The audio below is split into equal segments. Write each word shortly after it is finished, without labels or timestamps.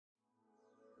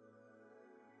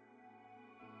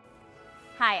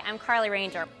Hi, I'm Carly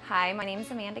Ranger. Hi, my name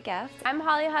is Amanda Gift. I'm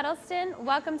Holly Huddleston.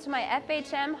 Welcome to my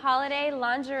FHM Holiday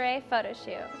Lingerie Photo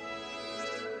Shoot.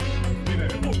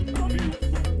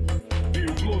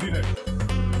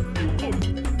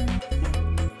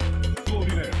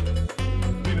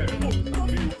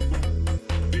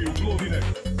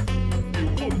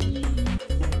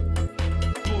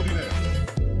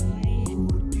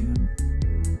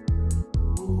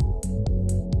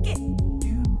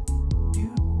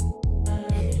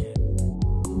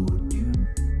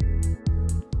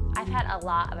 I've had a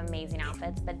lot of amazing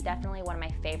outfits, but definitely one of my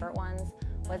favorite ones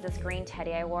was this green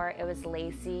teddy I wore. It was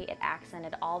lacy, it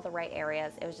accented all the right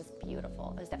areas. It was just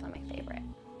beautiful. It was definitely my favorite.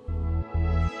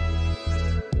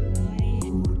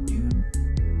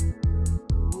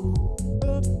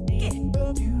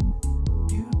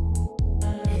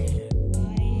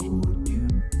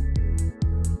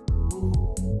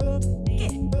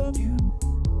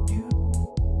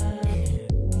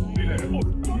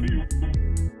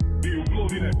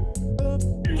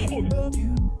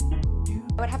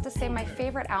 I would have to say my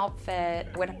favorite outfit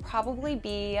would probably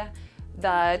be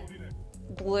the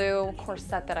blue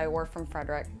corset that I wore from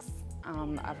Fredericks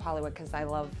of Hollywood, because I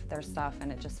love their stuff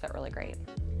and it just fit really great.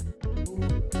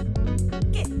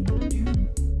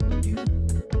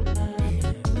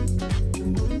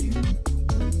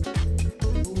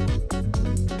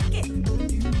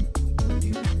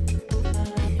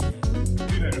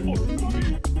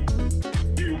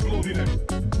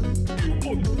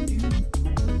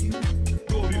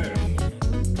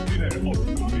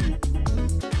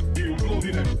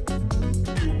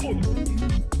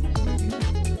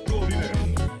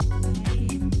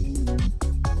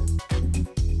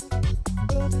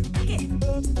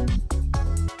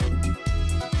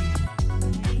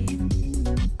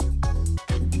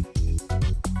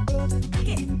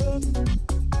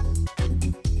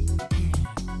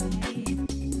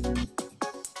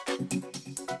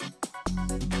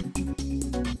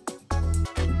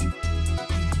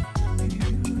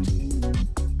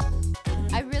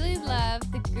 I really love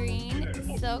the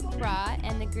green silk bra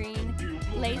and the green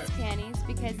lace panties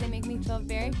because they make me feel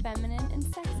very feminine and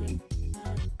sexy.